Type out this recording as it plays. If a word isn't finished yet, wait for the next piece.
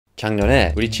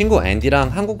작년에 우리 친구 앤디랑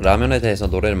한국 라면에 대해서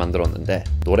노래를 만들었는데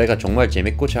노래가 정말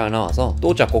재밌고 잘 나와서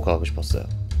또 작곡하고 싶었어요.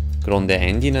 그런데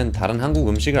앤디는 다른 한국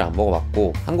음식을 안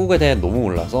먹어봤고 한국에 대해 너무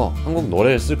몰라서 한국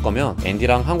노래를 쓸 거면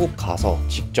앤디랑 한국 가서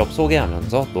직접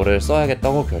소개하면서 노래를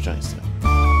써야겠다고 결정했어요.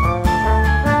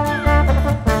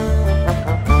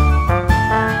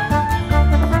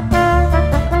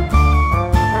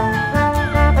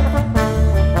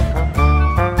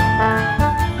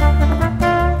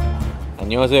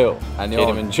 안녕하세요. 안녕.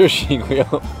 이름은 조시이고요.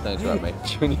 That's right, mate.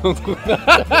 전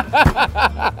영국남자.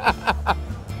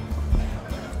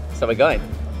 So we're going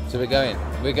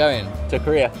We're going to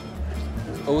Korea.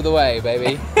 all the way,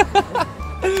 baby.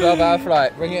 12-hour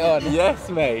flight. Bring it on. Yes,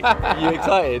 mate. You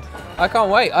excited? I can't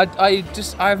wait. I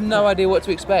have no idea what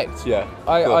to expect. Yeah.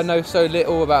 I know so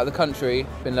little about the country.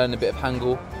 Been learning a bit of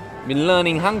Hangul. Been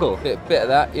learning Hangul. Bit of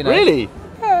that, you know. Really?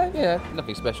 Yeah,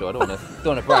 nothing special. I don't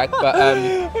want to brag, but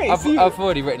I've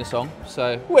already written a song.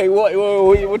 So Wait, what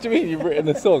do you mean you've written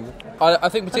a song? I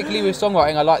think particularly with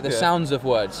songwriting, I like the sounds of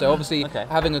words. So obviously,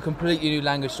 having a completely new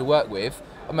language to work with,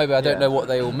 maybe I don't know what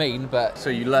they all mean, but So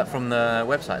you learnt from the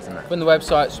websites and that? from the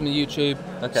websites, from the YouTube,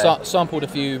 sampled a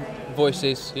few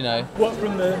voices, you know. What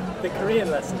from the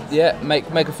Korean lessons? Yeah, make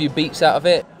a few beats out of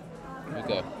it. Here we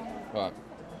go. Right.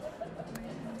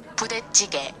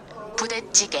 부대찌개,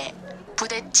 부대찌개,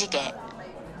 부대찌개,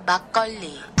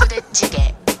 막걸리,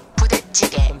 부대찌개,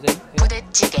 부대찌개, Comes in. Yeah.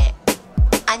 부대찌개,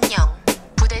 안녕,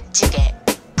 부대찌개,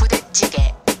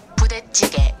 부대찌개,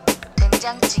 부대찌개,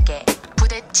 된장찌개,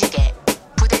 부대찌개,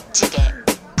 부대찌개,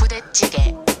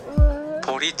 부대찌개,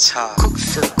 보리차,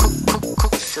 국수,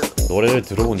 국수. 노래를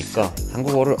들어보니까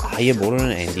한국어를 아예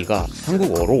모르는 앤디가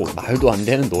한국어로 말도 안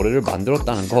되는 노래를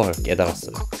만들었다는 걸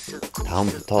깨달았어요.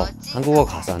 다음부터 한국어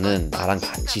가사는 나랑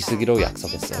같이 쓰기로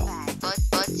약속했어요.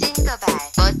 멋진 거 발,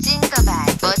 멋진 거 발,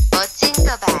 멋진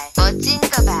거 발, 멋진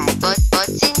거 발,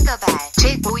 멋진 거 발.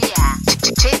 최고야,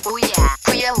 최고야,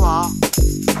 부여워.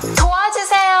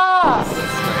 도와주세요.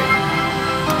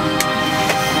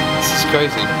 This is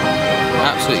crazy.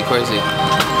 Absolutely crazy.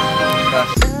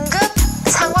 응급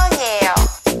상황이에요.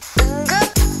 응급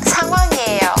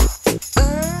상황이에요.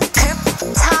 응급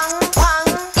상황이에요.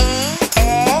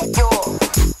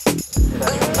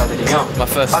 My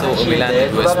first thought when we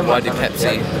landed was, why do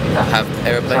Pepsi have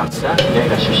aeroplanes?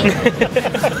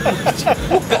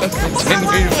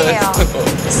 상황이에요.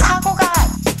 사고가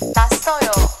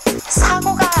났어요.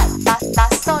 사고가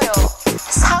났어요.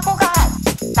 사고가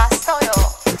났어요.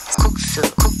 국수,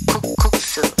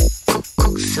 국수,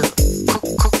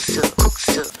 국수,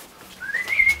 국수.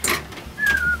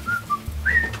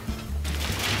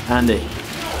 Andy,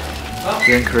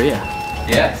 you're in Korea.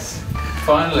 Yes,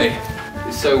 finally.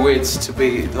 It's so weird to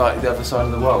be like the other side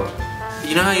of the world.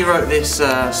 You know how you wrote this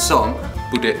song?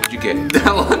 부대찌개.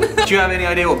 That one? Do you have any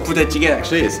idea what 부대찌개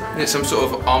actually is? It's some sort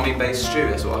of army-based stew.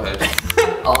 That's what I heard.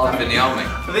 I'm in the army.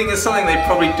 I think it's something they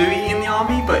probably do eat in the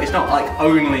army, but it's not like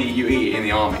only you eat it in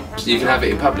the army. You can have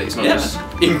it in public. It's not just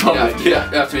in public. You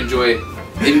have to enjoy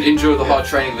the hard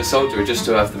training of a soldier just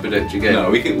to have the budechiga. No,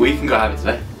 we can go have it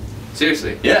today.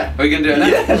 Seriously? Yeah. Are we gonna do it now?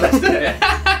 Yeah, let's do it.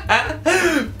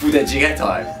 부대찌개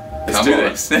time. Let's Come do on.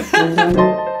 this.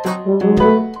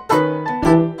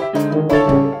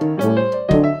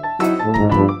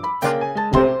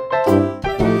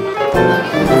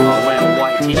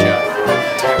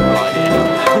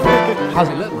 How's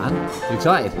it look, man? You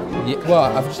excited? Yeah,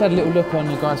 well, I've just had a little look on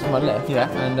the guys to my left. Yeah.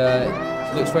 And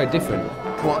it looks very different.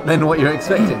 What then? What you're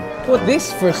expecting? Well,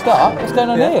 this for a start. What's going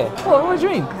on here? What do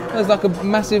you mean? There's like a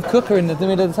massive cooker in the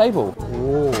middle of the table.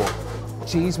 Oh,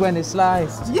 cheese when it's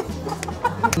sliced. Yeah.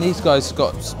 And these guys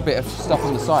got a bit of stuff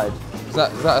on the side. Is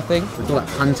that a thing? We call it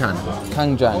panchan.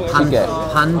 Kangjang. Chicken.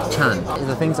 Panchan. These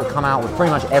are things that come out with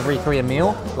pretty much every Korean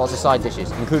meal. Lots of side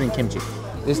dishes, including kimchi.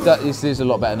 This is a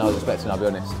lot better than I was expecting, I'll be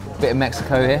honest. Bit of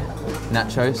Mexico here.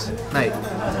 Nachos. Mate,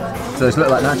 so this look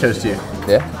like nachos to you?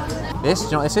 Yeah. This, do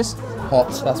you know what this is?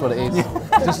 Hot, that's what it is.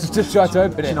 just try to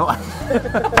open it. Do you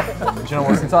know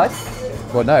what's inside?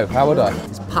 Well, no, how would I?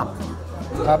 It's pap.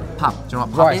 Pap. Pap. Do you know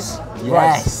what pap Rice. is?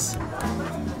 Rice. Yes.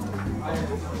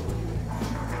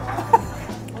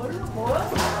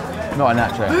 Not a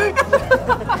nacho.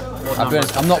 I'll be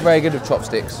honest, I'm not very good with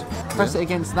chopsticks. Press it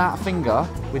against that finger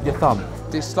with your thumb.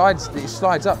 It slides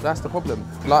up, that's the problem.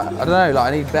 Like, I don't know,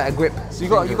 like I need better grip. So you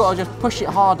got to just push it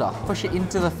harder. Push it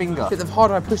into the finger. The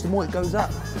harder I push, the more it goes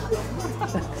up.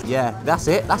 Yeah, that's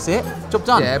it. Job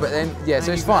done. Yeah, but then,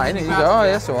 so it's fine. And you go, oh,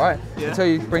 that's all right. Until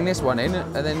you bring this one in,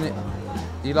 and then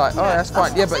You're like, oh, that's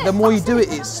fine. Yeah, but the more you do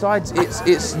it, it slides. It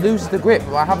loses the grip.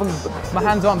 My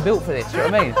hands aren't built for this. You know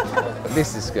what I mean?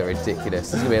 This is gonna be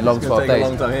ridiculous. This is gonna be a long 12 days.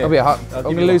 I'm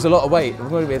gonna lose a lot of weight. I'm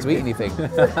gonna be able to eat anything.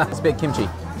 It's a bit kimchi.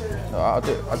 I'll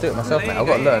do it myself, mate. I've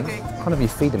got to learn. Kind of be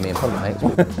feeding me in public, mate.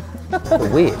 It's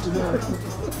weird.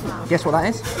 Guess what that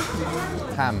is?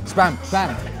 Ham. Spam.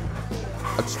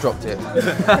 I just dropped it.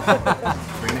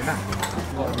 Bring it back.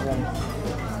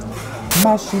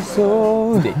 맛있어.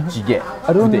 부대찌개.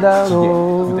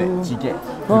 아름다워. 부대찌개.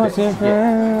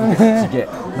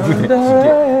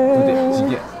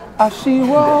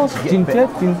 아쉬워.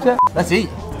 진짜. Let's eat.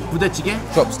 부대찌개.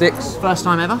 Chopsticks. First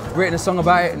time ever. Written a song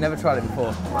about it, never tried it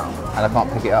before. And I can't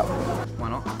pick it up. Why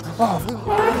not?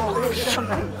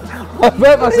 I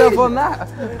burnt myself on that.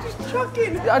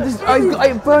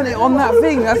 I burnt it on that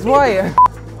thing, that's why.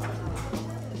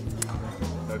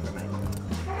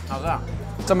 How's that?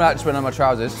 Some of that just went on my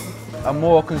trousers. I'm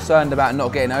more concerned about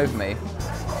not getting over me.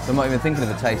 So I'm not even thinking of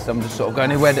the taste. I'm just sort of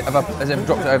going, where has ever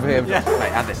dropped it over here? Yeah.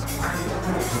 Mate, have this.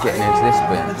 Just getting into this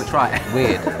bit. Try it.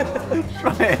 Weird.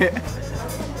 Try it.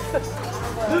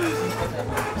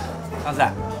 How's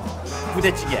that?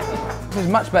 부대찌개. This is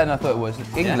much better than I thought it was.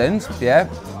 England, yeah.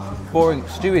 Boring.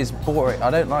 Stew is boring. I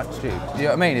don't like stew. Do you know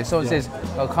what I mean? If someone says,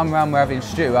 "Oh, come round, we're having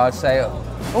stew," I'd say,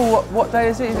 "Oh, what day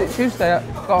is it? Is it Tuesday?"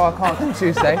 Oh, I can't do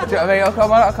Tuesday. Do you know what I mean?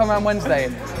 I'll come around Wednesday.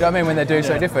 Do you know what I mean? When they're doing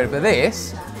something different. But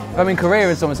this, if I'm in Korea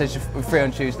and someone says you're free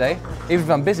on Tuesday, even if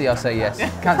I'm busy, I'll say yes.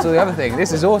 Cancel the other thing.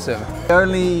 This is awesome. The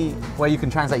only way you can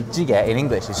translate jjigae in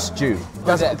English is stew.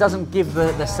 It doesn't give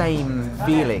the same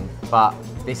feeling, but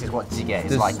this is what jjigae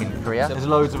is like in Korea. There's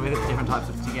loads of different types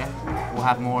of jjigae. We'll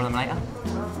have more of them later.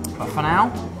 But for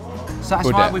now,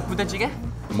 satisfied with budae-jjigae?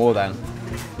 More than.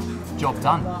 Job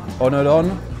done.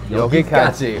 오늘은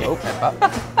여기까지.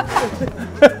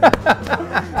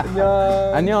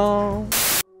 안녕. 안녕.